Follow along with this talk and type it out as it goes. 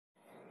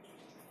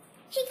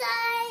Hey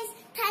guys,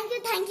 thank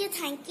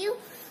you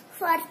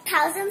for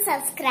 1,000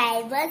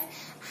 subscribers,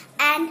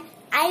 and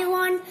I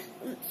want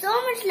so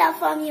much love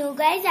from you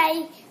guys.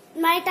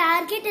 My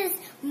target is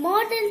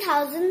more than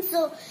 1,000.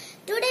 So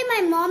today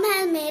my mom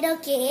has made a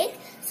cake,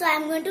 so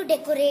I'm going to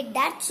decorate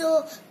that.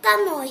 So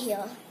come over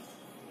here.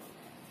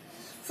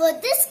 For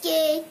this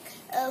cake,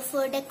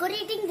 for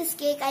decorating this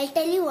cake, I'll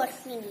tell you what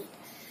we need.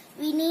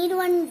 We need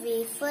one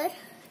wafer,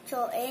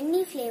 so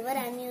any flavor.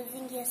 I'm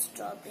using here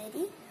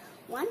strawberry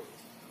one.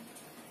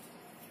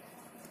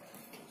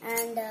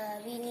 And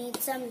we need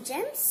some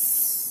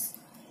gems.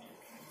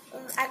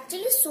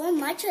 Actually, so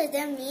much of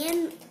them me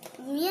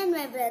and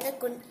my brother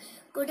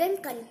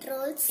couldn't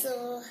control,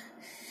 so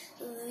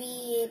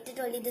we ate it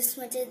only this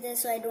much of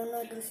this. So I don't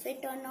know if it will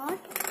fit or not.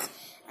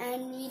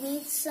 And we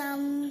need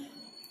some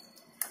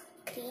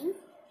cream.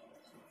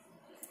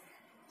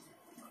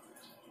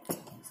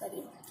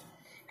 Sorry.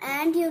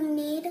 And you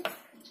need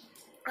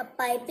a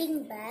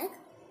piping bag,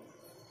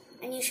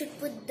 and you should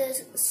put the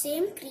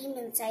same cream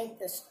inside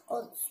this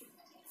also.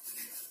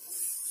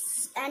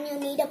 And you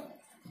need a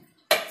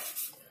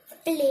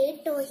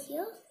plate over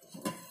here,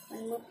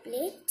 one more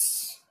plate,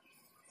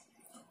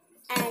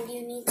 and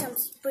you need some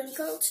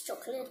sprinkles,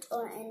 chocolate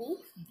or any,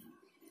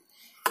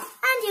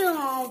 and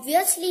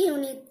obviously you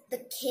need the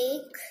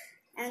cake,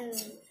 and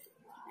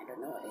I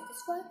don't know what it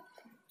is for.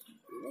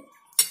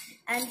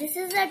 And this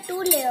is a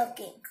 2-layer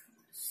cake.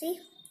 See,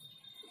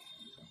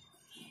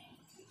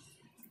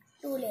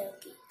 2-layer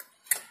cake.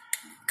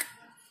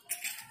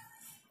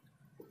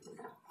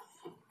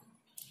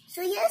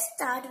 So let's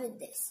start with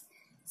this.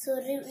 So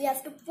we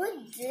have to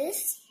put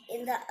this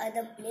in the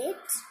other plate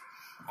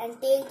and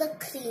take the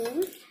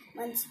cream,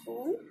 1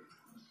 spoon,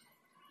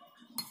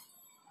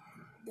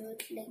 do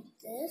it like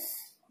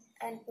this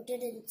and put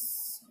it in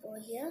over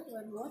here,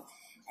 one more,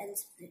 and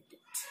split it.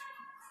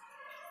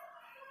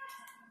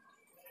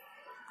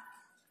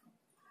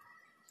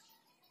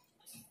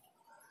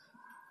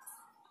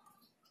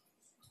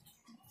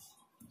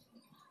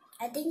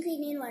 I think we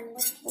need 1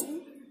 more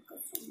spoon.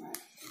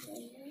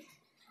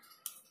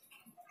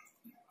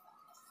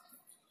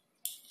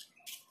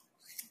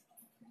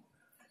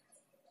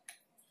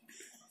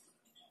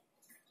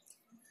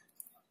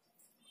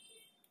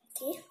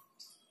 Okay,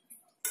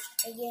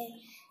 again,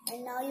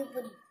 and now you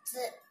put the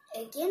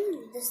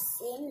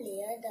same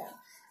layer, the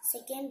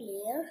second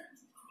layer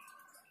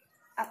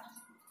up.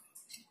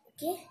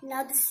 Okay,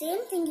 now the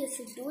same thing you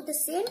should do, the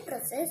same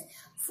process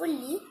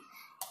fully,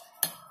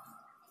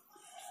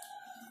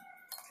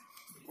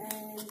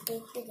 and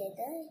take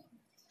together.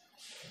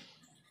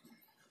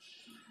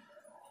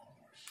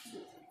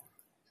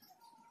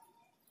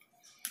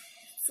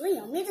 So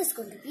yummy this is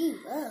going to be.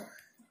 Wow.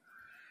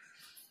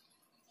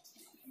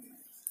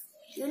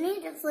 You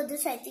need it for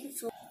this, I think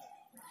so.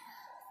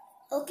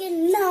 Okay,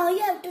 now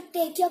you have to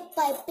take your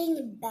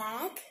piping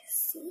bag.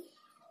 See,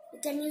 you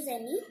can use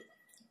any.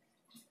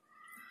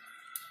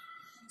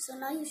 So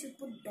now you should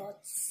put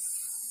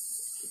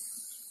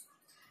dots.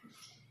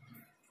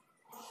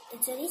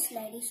 It's very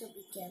slidey, so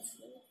be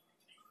careful.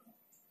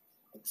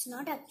 It's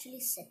not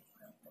actually set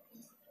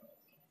properly.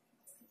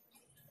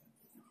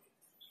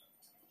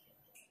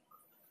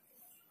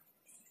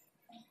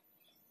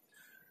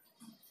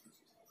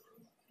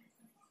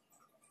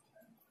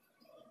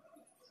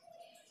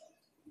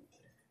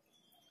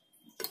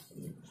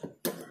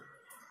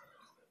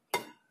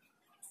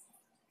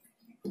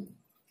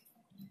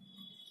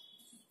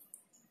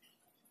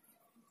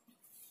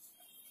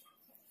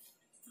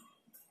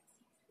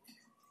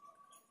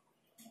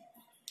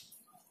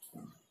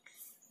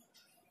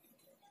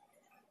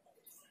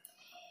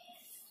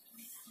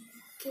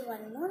 Okay,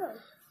 one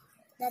more.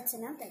 That's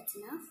enough.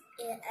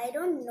 I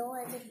don't know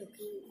if it's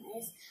looking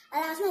nice.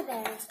 I'll ask my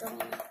parents to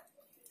make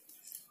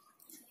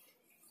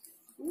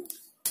it.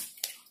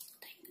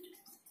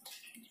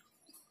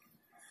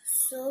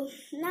 So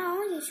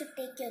now you should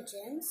take your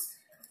gems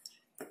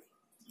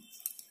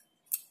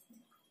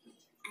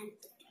and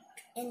put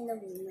it in the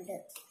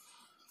middle.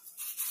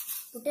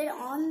 Put it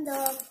on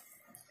the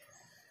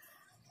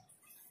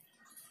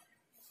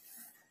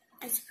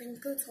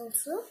sprinkles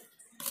also.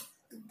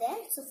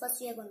 There. So first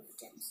we are going to put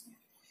gems.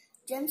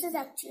 Gems is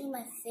actually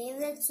my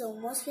favorite, so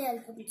mostly I'll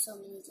put so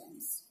many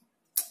gems.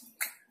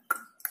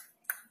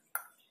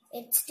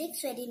 It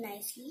sticks very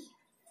nicely.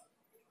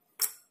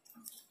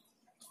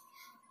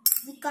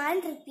 We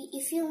can't repeat.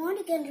 If you want,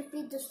 you can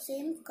repeat the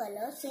same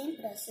color, same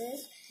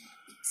process.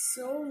 It's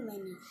so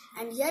many.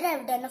 And here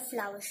I've done a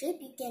flower shape.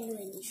 You can do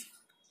any shape.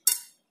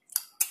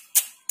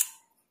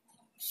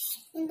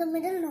 In the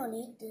middle, no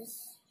need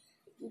this.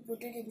 You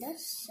put it in the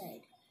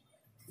side.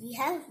 We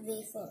have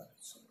wafer.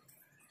 So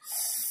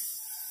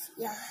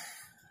yeah.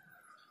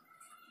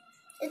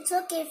 It's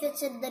okay if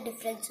it's in the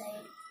different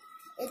side.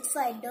 It's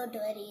fine, don't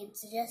worry.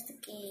 It's just a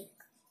cake.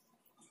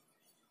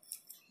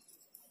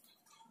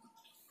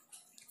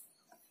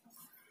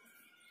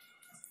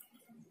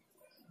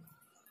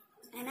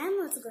 And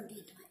I'm also going to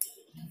eat my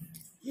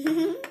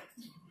cake.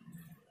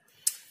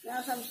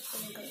 Now some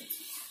sprinkles.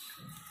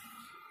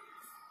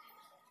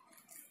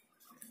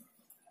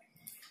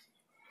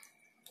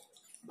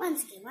 One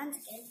second.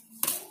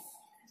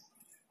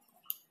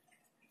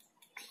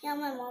 Here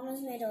my mom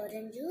has made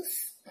orange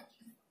juice.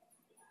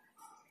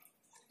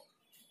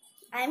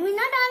 I mean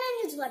not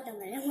orange juice,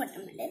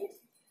 watermelon.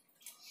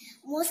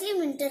 Mostly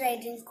winter I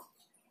drink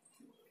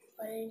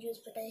orange juice,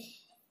 but I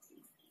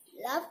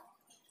love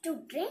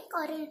to drink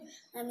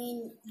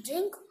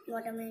drink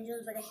watermelon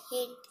juice, but I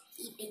hate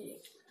eating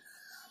it.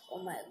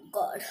 Oh my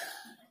god.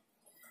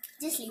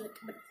 Just leave it.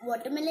 But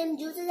watermelon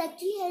juice is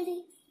actually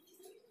healthy.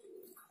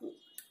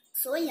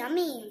 So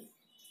yummy.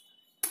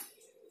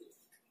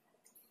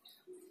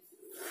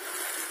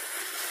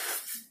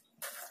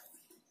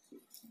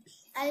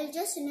 I'll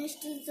just finish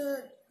this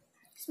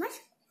smash.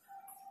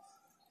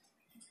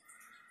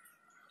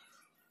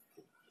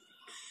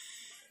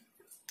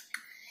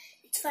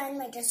 It's fine,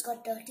 my dress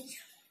got dirty.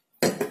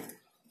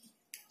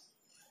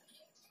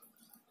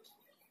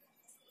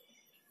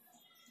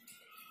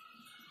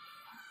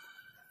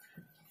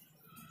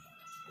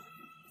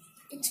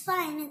 It's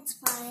fine.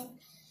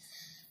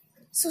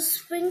 So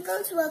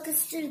Sprinkle's work is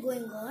still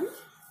going on.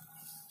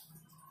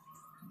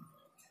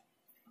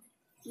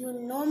 You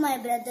know my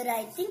brother,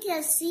 I think you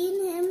have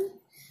seen him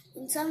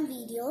in some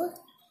video.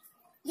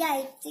 Yeah,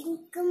 I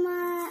think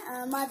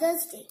my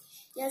Mother's Day.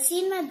 You have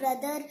seen my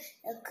brother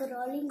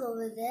crawling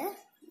over there.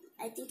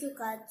 I think you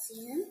can't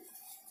see him.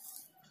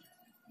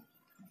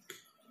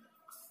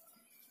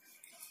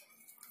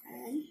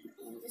 And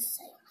in this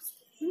side.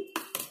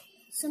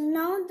 So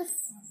now the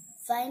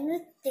final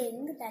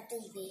thing, that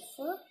is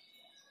wafer,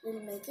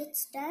 we'll make it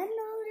stand.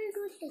 Now we'll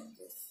do it like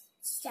this.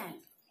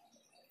 Stand.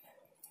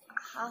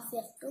 Half you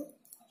have to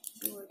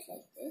do it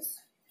like this.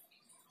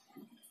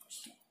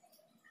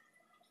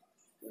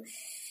 Push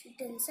it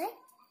inside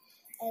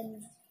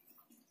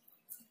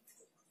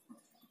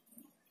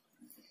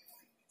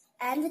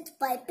and with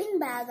piping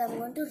bag I'm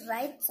going to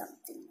write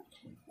something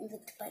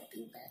with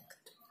piping bag.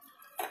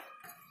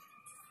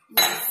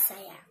 Yes,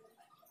 I am.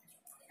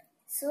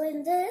 So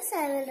in this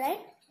I will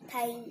write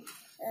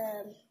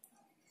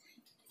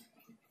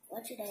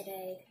what should I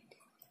write?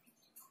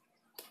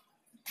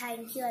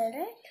 Thank you, I'll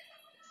write.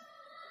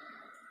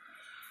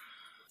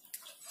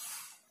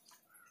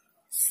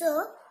 So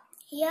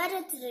here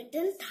it's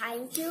written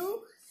thank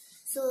you.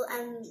 So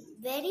I'm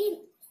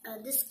very,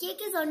 this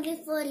cake is only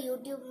for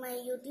YouTube, my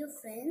YouTube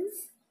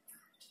friends.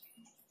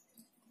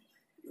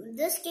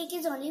 This cake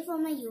is only for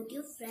my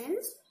YouTube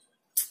friends.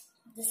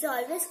 This is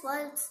always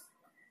false.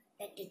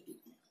 Let it be.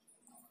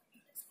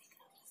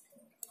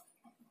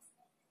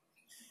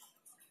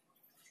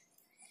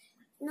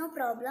 No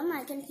problem,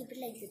 I can keep it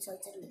like this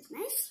also, it looks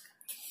nice.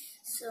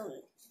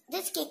 So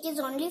this cake is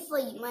only for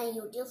my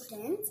YouTube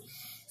friends.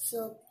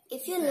 So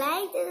if you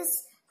like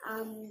this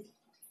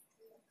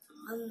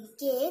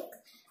cake,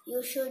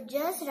 you should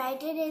just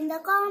write it in the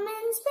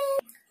comments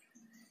page.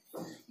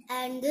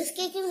 And this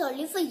cake is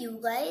only for you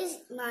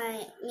guys,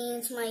 my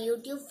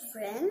YouTube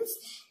friends.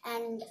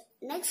 And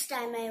next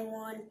time I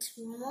want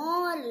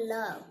more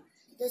love.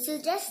 This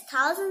is just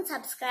 1,000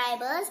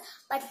 subscribers,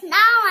 but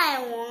now I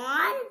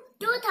want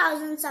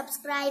 2,000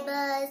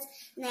 subscribers,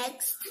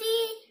 next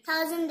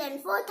 3,000,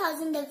 then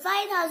 4,000, then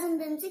 5,000,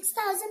 then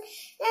 6,000,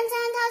 then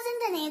 7,000,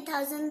 then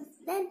 8,000,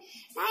 then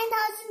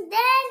 9,000,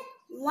 then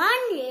 1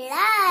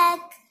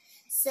 lakh.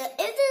 So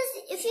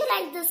if you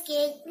like this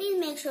cake, please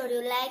make sure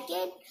you like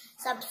it,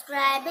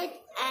 subscribe it,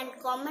 and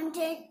comment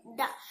it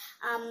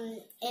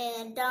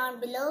down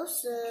below.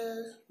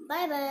 So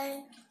bye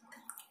bye.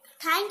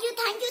 Thank you.